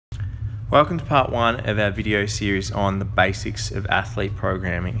Welcome to part 1 of our video series on the basics of athlete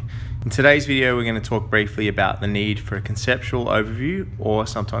programming. In today's video we're going to talk briefly about the need for a conceptual overview, or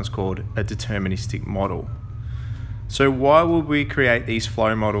sometimes called a deterministic model. So why would we create these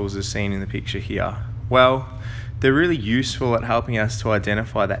flow models as seen in the picture here? Well, they're really useful at helping us to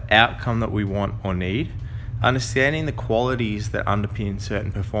identify the outcome that we want or need, understanding the qualities that underpin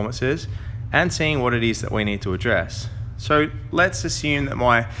certain performances, and seeing what it is that we need to address. So let's assume that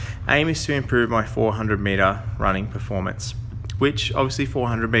my aim is to improve my 400 meter running performance, which obviously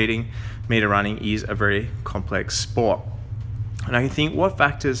 400 meter running is a very complex sport. And I can think, what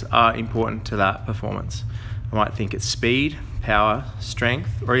factors are important to that performance? I might think it's speed, power,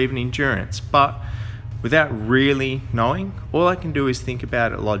 strength, or even endurance. But without really knowing, all I can do is think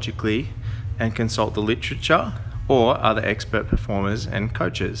about it logically and consult the literature or other expert performers and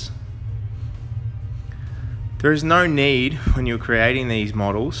coaches. There is no need, when you're creating these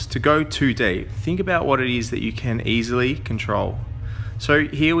models, to go too deep. Think about what it is that you can easily control. So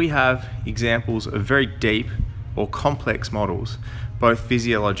here we have examples of very deep or complex models, both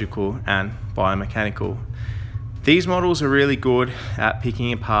physiological and biomechanical. These models are really good at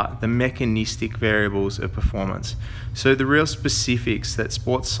picking apart the mechanistic variables of performance, so the real specifics that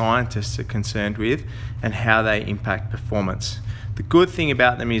sports scientists are concerned with and how they impact performance. The good thing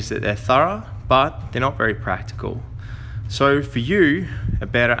about them is that they're thorough, but they're not very practical. So for you, a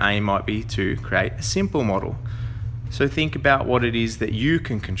better aim might be to create a simple model. So think about what it is that you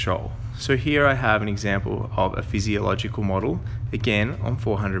can control. So here I have an example of a physiological model, again on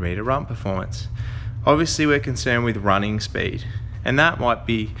 400 meter run performance. Obviously we're concerned with running speed, and that might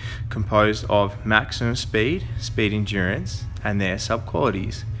be composed of maximum speed, speed endurance, and their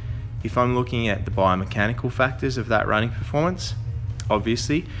subqualities. If I'm looking at the biomechanical factors of that running performance,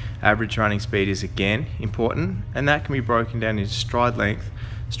 obviously average running speed is again important, and that can be broken down into stride length,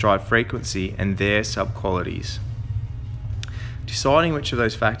 stride frequency, and their subqualities. Deciding which of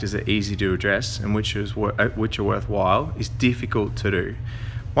those factors are easy to address and which are worthwhile is difficult to do.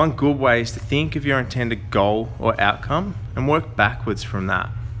 One good way is to think of your intended goal or outcome and work backwards from that.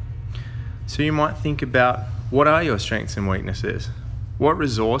 So you might think about, what are your strengths and weaknesses? What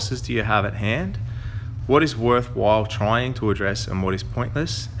resources do you have at hand? What is worthwhile trying to address and what is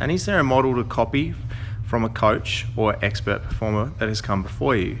pointless? And is there a model to copy from a coach or expert performer that has come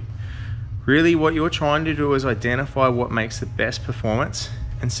before you? Really, what you're trying to do is identify what makes the best performance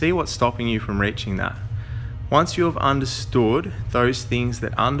and see what's stopping you from reaching that. Once you have understood those things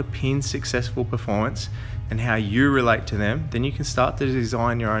that underpin successful performance and how you relate to them, then you can start to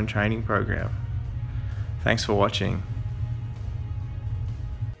design your own training program. Thanks for watching.